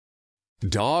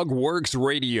DogWorks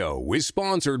Radio is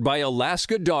sponsored by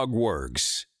Alaska Dog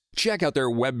Works. Check out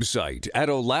their website at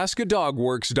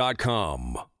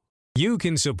alaskadogworks.com. You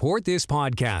can support this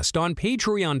podcast on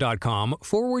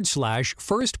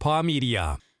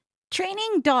patreon.com/firstpawmedia.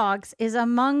 Training dogs is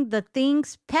among the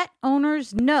things pet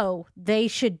owners know they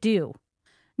should do.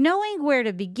 Knowing where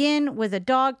to begin with a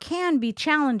dog can be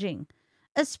challenging,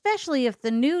 especially if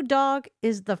the new dog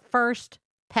is the first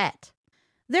pet.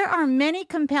 There are many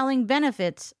compelling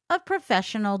benefits of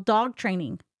professional dog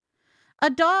training. A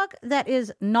dog that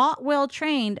is not well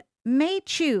trained may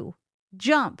chew,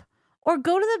 jump, or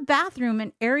go to the bathroom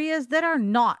in areas that are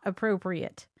not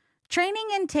appropriate. Training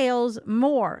entails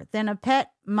more than a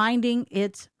pet minding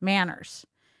its manners.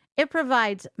 It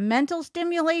provides mental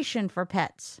stimulation for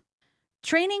pets.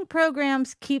 Training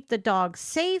programs keep the dog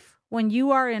safe when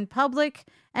you are in public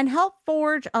and help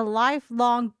forge a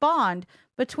lifelong bond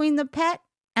between the pet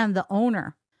and the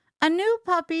owner. A new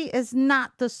puppy is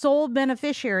not the sole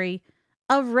beneficiary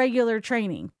of regular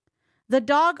training. The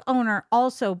dog owner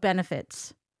also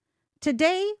benefits.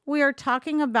 Today, we are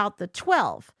talking about the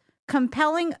 12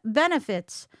 compelling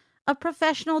benefits of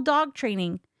professional dog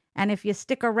training. And if you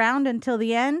stick around until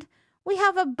the end, we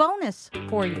have a bonus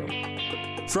for you.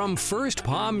 From First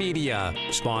Paw Media,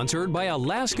 sponsored by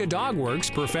Alaska Dog Works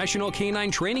Professional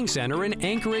Canine Training Center in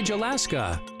Anchorage,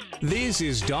 Alaska. This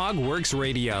is DogWorks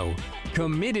Radio,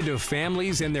 committed to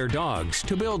families and their dogs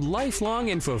to build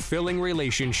lifelong and fulfilling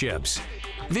relationships.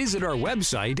 Visit our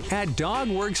website at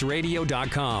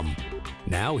dogworksradio.com.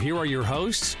 Now here are your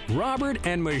hosts, Robert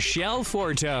and Michelle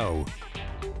Forto.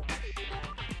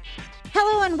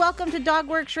 Hello and welcome to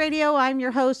DogWorks Radio. I'm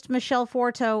your host, Michelle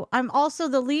Forto. I'm also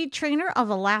the lead trainer of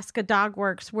Alaska Dog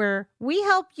Works, where we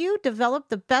help you develop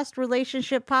the best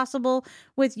relationship possible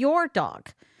with your dog.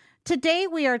 Today,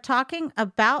 we are talking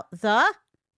about the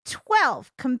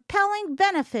 12 compelling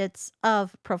benefits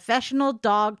of professional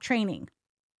dog training.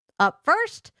 Up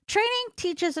first, training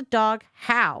teaches a dog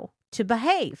how to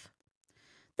behave.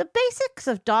 The basics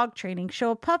of dog training show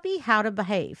a puppy how to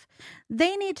behave.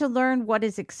 They need to learn what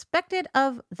is expected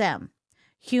of them.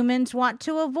 Humans want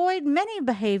to avoid many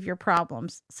behavior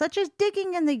problems, such as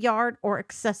digging in the yard or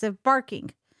excessive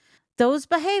barking. Those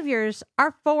behaviors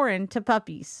are foreign to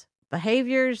puppies.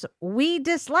 Behaviors we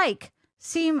dislike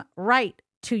seem right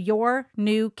to your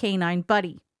new canine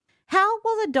buddy. How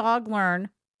will the dog learn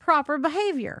proper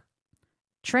behavior?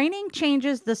 Training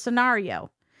changes the scenario.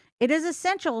 It is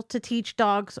essential to teach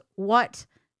dogs what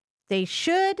they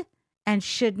should and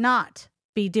should not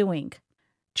be doing.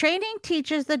 Training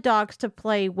teaches the dogs to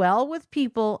play well with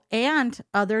people and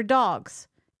other dogs,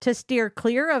 to steer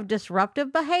clear of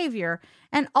disruptive behavior,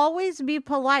 and always be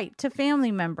polite to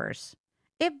family members.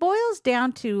 It boils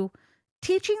down to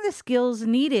teaching the skills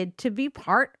needed to be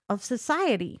part of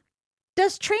society.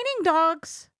 Does training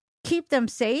dogs keep them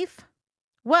safe?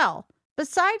 Well,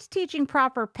 besides teaching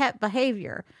proper pet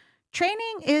behavior,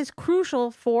 training is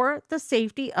crucial for the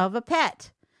safety of a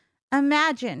pet.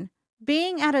 Imagine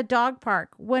being at a dog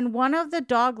park when one of the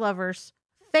dog lovers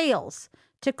fails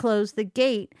to close the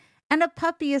gate and a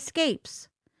puppy escapes.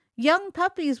 Young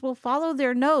puppies will follow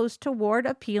their nose toward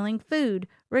appealing food,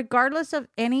 regardless of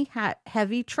any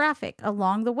heavy traffic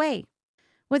along the way.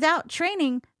 Without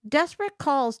training, desperate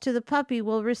calls to the puppy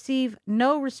will receive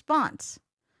no response.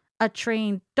 A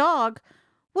trained dog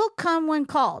will come when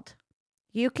called.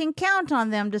 You can count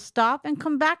on them to stop and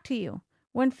come back to you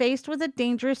when faced with a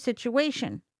dangerous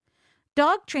situation.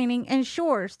 Dog training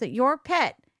ensures that your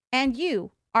pet and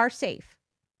you are safe.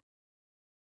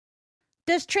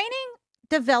 Does training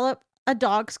develop a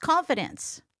dog's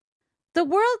confidence? The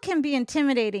world can be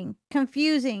intimidating,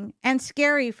 confusing, and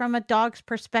scary from a dog's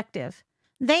perspective.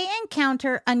 They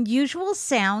encounter unusual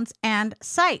sounds and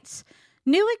sights,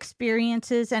 new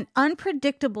experiences, and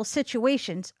unpredictable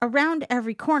situations around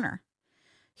every corner.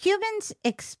 Humans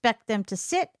expect them to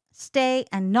sit, stay,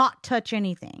 and not touch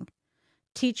anything.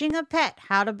 Teaching a pet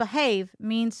how to behave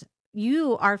means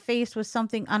you are faced with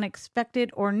something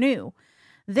unexpected or new.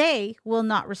 They will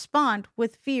not respond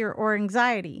with fear or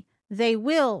anxiety. They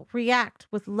will react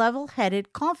with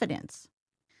level-headed confidence.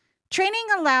 Training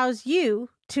allows you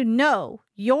to know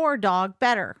your dog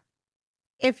better.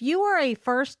 If you are a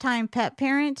first-time pet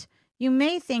parent, you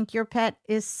may think your pet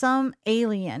is some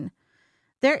alien.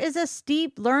 There is a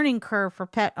steep learning curve for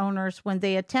pet owners when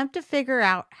they attempt to figure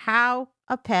out how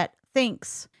a pet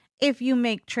thinks. If you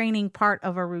make training part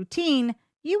of a routine,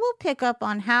 you will pick up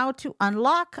on how to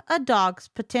unlock a dog's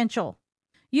potential.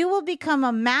 You will become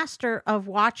a master of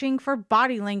watching for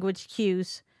body language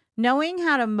cues, knowing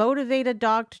how to motivate a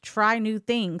dog to try new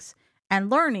things,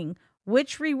 and learning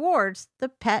which rewards the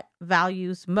pet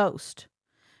values most.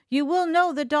 You will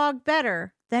know the dog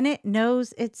better than it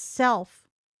knows itself.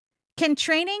 Can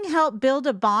training help build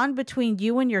a bond between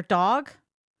you and your dog?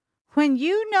 When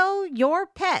you know your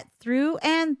pet through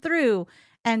and through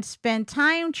and spend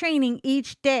time training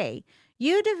each day,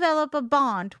 you develop a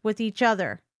bond with each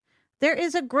other. There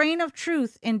is a grain of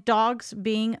truth in dogs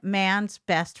being man's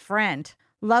best friend.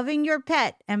 Loving your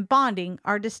pet and bonding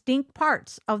are distinct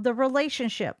parts of the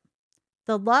relationship.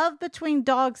 The love between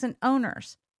dogs and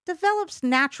owners develops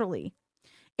naturally.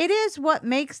 It is what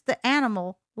makes the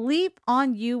animal leap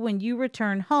on you when you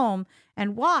return home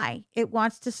and why it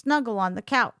wants to snuggle on the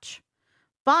couch.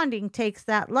 Bonding takes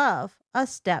that love a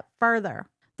step further.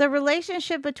 The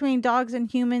relationship between dogs and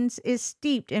humans is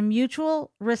steeped in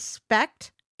mutual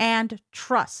respect and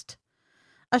trust.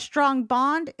 A strong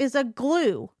bond is a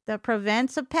glue that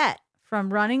prevents a pet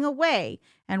from running away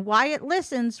and why it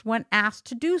listens when asked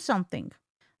to do something.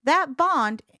 That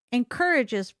bond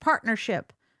encourages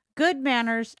partnership, good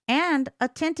manners, and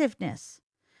attentiveness.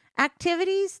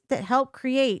 Activities that help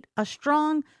create a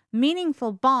strong,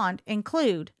 meaningful bond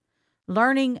include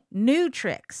learning new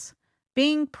tricks,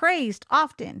 being praised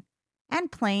often,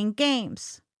 and playing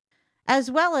games, as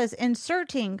well as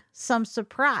inserting some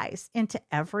surprise into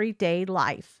everyday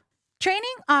life. Training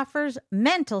offers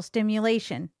mental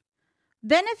stimulation.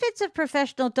 Benefits of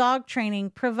professional dog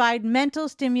training provide mental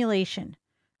stimulation.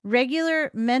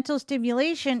 Regular mental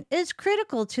stimulation is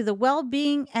critical to the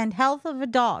well-being and health of a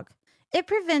dog. It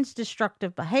prevents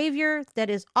destructive behavior that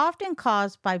is often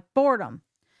caused by boredom.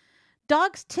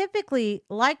 Dogs typically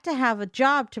like to have a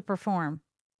job to perform.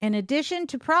 In addition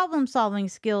to problem-solving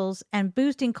skills and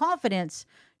boosting confidence,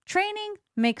 training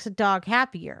makes a dog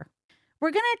happier.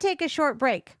 We're going to take a short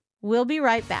break. We'll be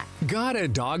right back. Got a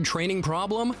dog training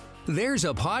problem? There's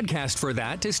a podcast for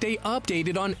that to stay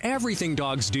updated on everything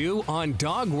dogs do on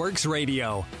DogWorks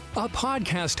Radio. A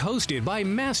podcast hosted by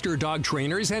master dog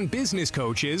trainers and business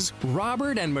coaches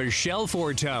Robert and Michelle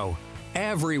Forto.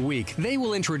 Every week, they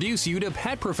will introduce you to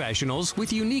pet professionals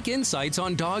with unique insights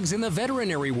on dogs in the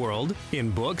veterinary world, in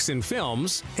books and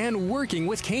films, and working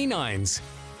with canines.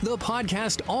 The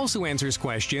podcast also answers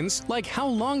questions like how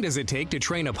long does it take to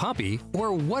train a puppy,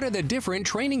 or what are the different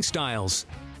training styles?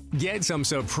 Get some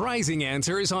surprising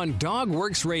answers on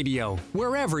DogWorks Radio,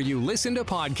 wherever you listen to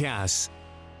podcasts.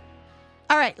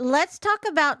 All right, let's talk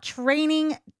about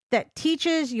training that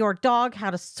teaches your dog how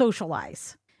to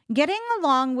socialize. Getting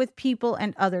along with people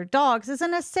and other dogs is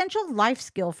an essential life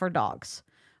skill for dogs.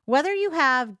 Whether you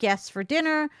have guests for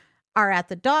dinner, are at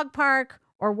the dog park,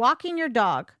 or walking your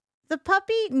dog, the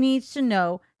puppy needs to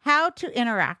know how to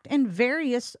interact in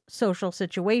various social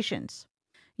situations.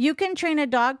 You can train a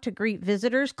dog to greet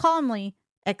visitors calmly,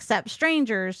 accept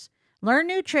strangers, learn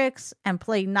new tricks, and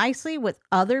play nicely with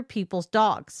other people's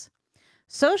dogs.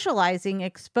 Socializing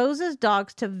exposes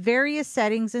dogs to various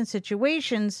settings and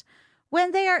situations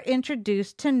when they are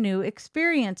introduced to new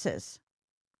experiences.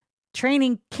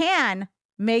 Training can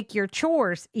make your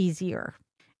chores easier.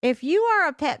 If you are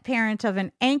a pet parent of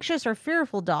an anxious or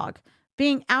fearful dog,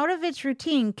 being out of its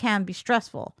routine can be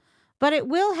stressful, but it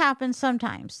will happen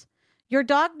sometimes. Your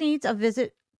dog needs a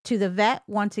visit to the vet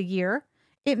once a year.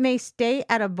 It may stay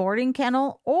at a boarding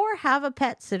kennel or have a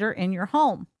pet sitter in your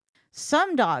home.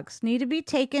 Some dogs need to be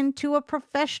taken to a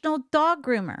professional dog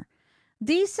groomer.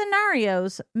 These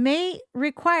scenarios may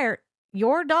require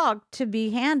your dog to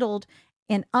be handled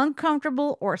in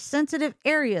uncomfortable or sensitive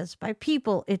areas by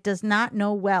people it does not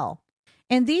know well.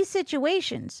 In these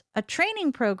situations, a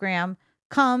training program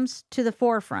comes to the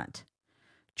forefront.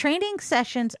 Training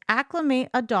sessions acclimate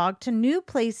a dog to new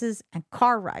places and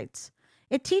car rides.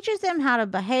 It teaches them how to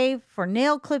behave for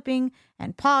nail clipping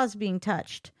and paws being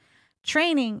touched.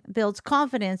 Training builds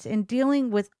confidence in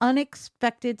dealing with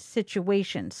unexpected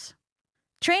situations.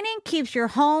 Training keeps your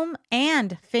home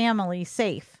and family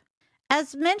safe.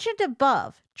 As mentioned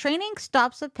above, training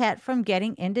stops a pet from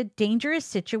getting into dangerous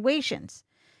situations.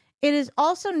 It is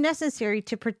also necessary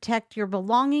to protect your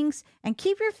belongings and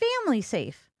keep your family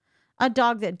safe. A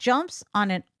dog that jumps on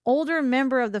an older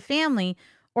member of the family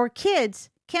or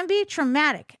kids can be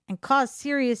traumatic and cause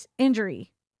serious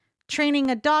injury.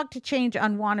 Training a dog to change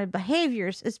unwanted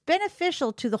behaviors is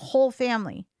beneficial to the whole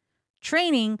family.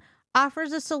 Training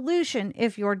offers a solution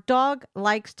if your dog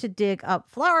likes to dig up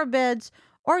flower beds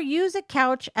or use a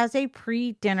couch as a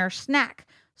pre-dinner snack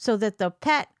so that the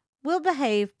pet will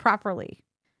behave properly.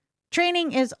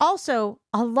 Training is also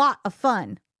a lot of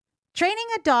fun. Training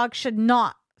a dog should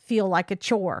not feel like a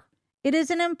chore. It is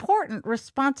an important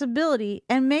responsibility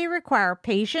and may require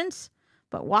patience,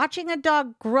 but watching a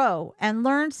dog grow and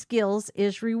learn skills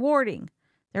is rewarding.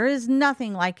 There is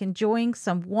nothing like enjoying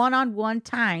some one-on-one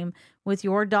time with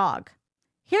your dog.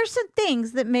 Here's some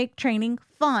things that make training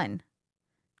fun.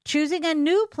 Choosing a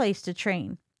new place to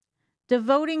train.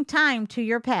 Devoting time to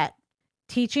your pet.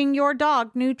 Teaching your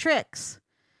dog new tricks.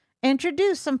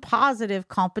 Introduce some positive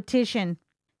competition.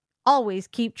 Always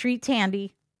keep treats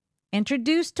handy.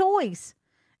 Introduce toys.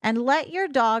 And let your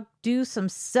dog do some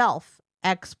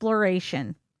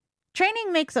self-exploration.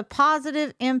 Training makes a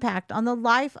positive impact on the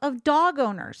life of dog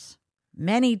owners.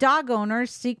 Many dog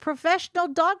owners seek professional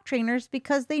dog trainers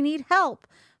because they need help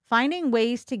finding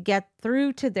ways to get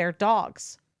through to their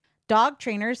dogs. Dog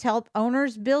trainers help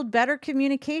owners build better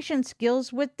communication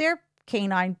skills with their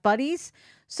canine buddies,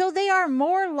 so they are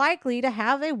more likely to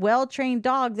have a well-trained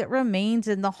dog that remains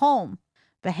in the home.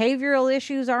 Behavioral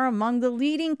issues are among the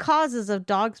leading causes of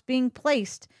dogs being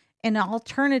placed in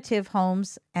alternative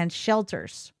homes and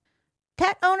shelters.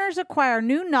 Pet owners acquire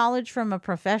new knowledge from a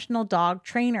professional dog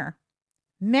trainer.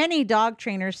 Many dog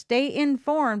trainers stay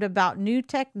informed about new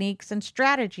techniques and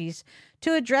strategies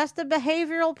to address the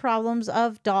behavioral problems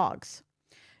of dogs.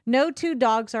 No two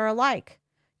dogs are alike.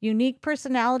 Unique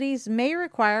personalities may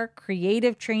require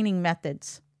creative training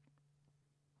methods.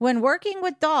 When working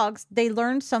with dogs, they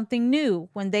learn something new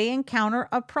when they encounter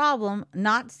a problem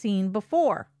not seen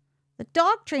before. The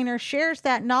dog trainer shares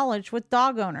that knowledge with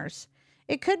dog owners.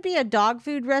 It could be a dog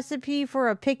food recipe for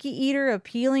a picky eater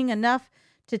appealing enough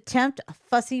to tempt a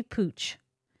fussy pooch.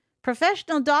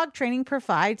 Professional dog training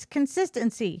provides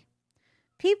consistency.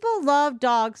 People love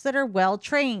dogs that are well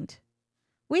trained.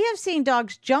 We have seen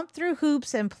dogs jump through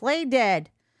hoops and play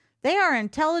dead. They are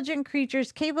intelligent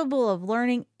creatures capable of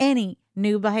learning any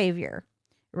new behavior.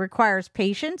 It requires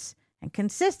patience and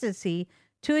consistency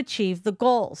to achieve the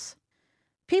goals.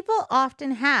 People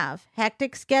often have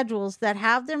hectic schedules that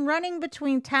have them running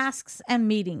between tasks and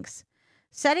meetings.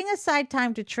 Setting aside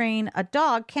time to train a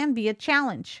dog can be a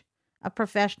challenge. A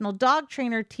professional dog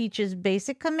trainer teaches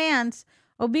basic commands,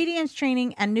 obedience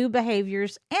training, and new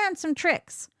behaviors, and some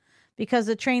tricks. Because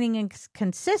the training is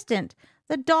consistent,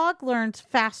 the dog learns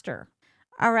faster.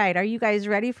 All right, are you guys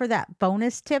ready for that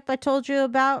bonus tip I told you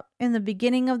about in the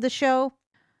beginning of the show?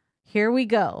 Here we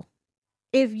go.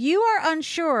 If you are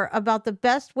unsure about the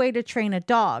best way to train a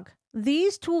dog,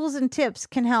 these tools and tips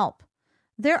can help.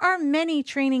 There are many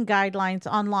training guidelines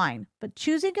online, but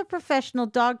choosing a professional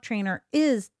dog trainer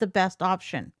is the best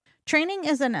option. Training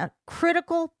is a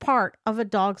critical part of a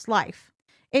dog's life.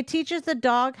 It teaches the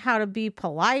dog how to be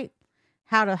polite,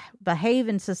 how to behave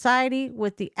in society,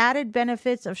 with the added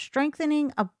benefits of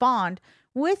strengthening a bond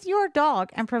with your dog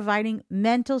and providing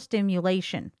mental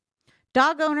stimulation.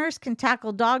 Dog owners can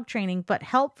tackle dog training, but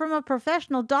help from a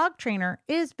professional dog trainer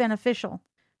is beneficial.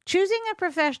 Choosing a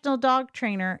professional dog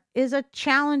trainer is a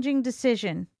challenging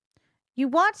decision. You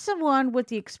want someone with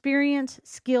the experience,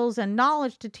 skills, and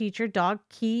knowledge to teach your dog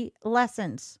key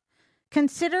lessons.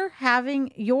 Consider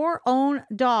having your own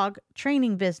dog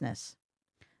training business.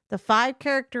 The 5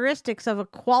 characteristics of a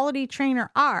quality trainer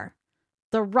are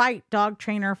the right dog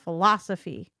trainer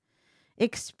philosophy,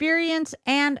 experience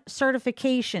and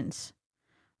certifications,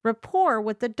 rapport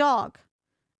with the dog,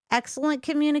 excellent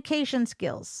communication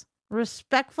skills,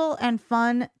 respectful and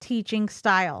fun teaching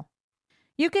style.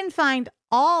 You can find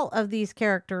all of these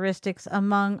characteristics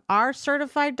among our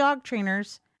certified dog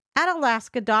trainers at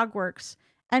Alaska Dog Works,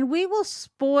 and we will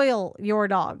spoil your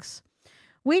dogs.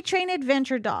 We train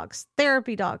adventure dogs,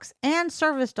 therapy dogs, and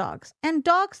service dogs, and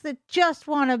dogs that just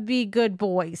want to be good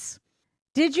boys.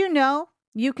 Did you know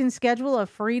you can schedule a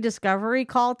free discovery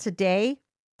call today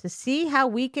to see how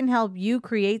we can help you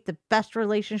create the best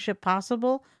relationship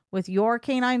possible with your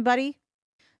canine buddy?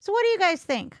 So what do you guys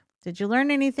think? Did you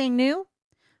learn anything new?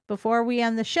 Before we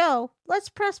end the show, let's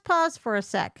press pause for a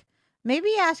sec.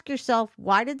 Maybe ask yourself,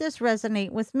 why did this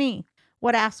resonate with me?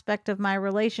 What aspect of my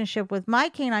relationship with my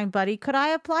canine buddy could I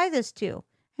apply this to?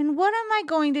 And what am I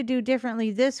going to do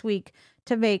differently this week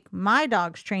to make my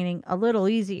dog's training a little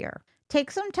easier?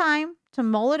 Take some time to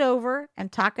mull it over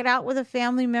and talk it out with a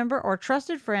family member or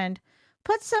trusted friend.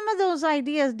 Put some of those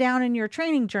ideas down in your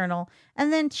training journal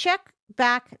and then check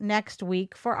back next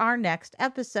week for our next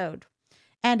episode.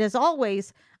 And as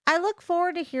always, I look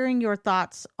forward to hearing your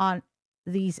thoughts on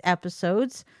these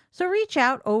episodes. So reach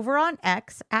out over on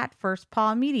X at First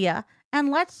Paw Media and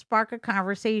let's spark a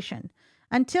conversation.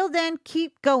 Until then,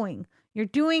 keep going. You're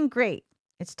doing great.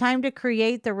 It's time to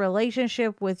create the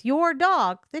relationship with your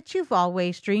dog that you've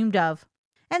always dreamed of.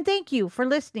 And thank you for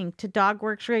listening to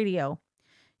DogWorks Radio.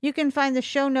 You can find the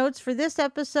show notes for this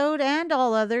episode and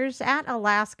all others at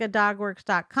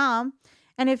alaskadogworks.com.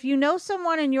 And if you know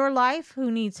someone in your life who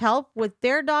needs help with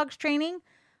their dog's training,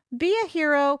 be a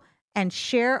hero and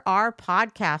share our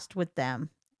podcast with them.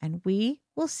 and we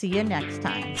will see you next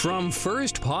time. From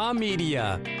First Paw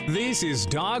Media, this is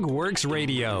DogWorks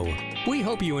Radio. We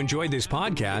hope you enjoyed this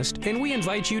podcast, and we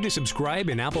invite you to subscribe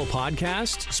in Apple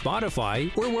Podcasts,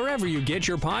 Spotify, or wherever you get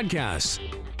your podcasts.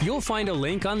 You'll find a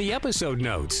link on the episode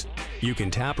notes. You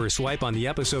can tap or swipe on the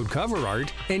episode cover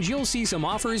art, and you'll see some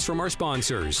offers from our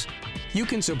sponsors. You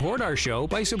can support our show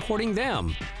by supporting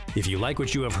them. If you like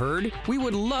what you have heard, we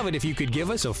would love it if you could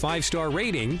give us a 5-star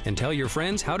rating and tell your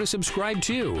friends how to subscribe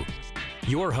too.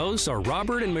 Your hosts are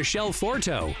Robert and Michelle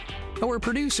Forto. Our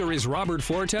producer is Robert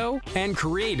Forto and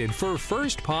created for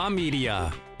First Paw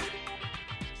Media.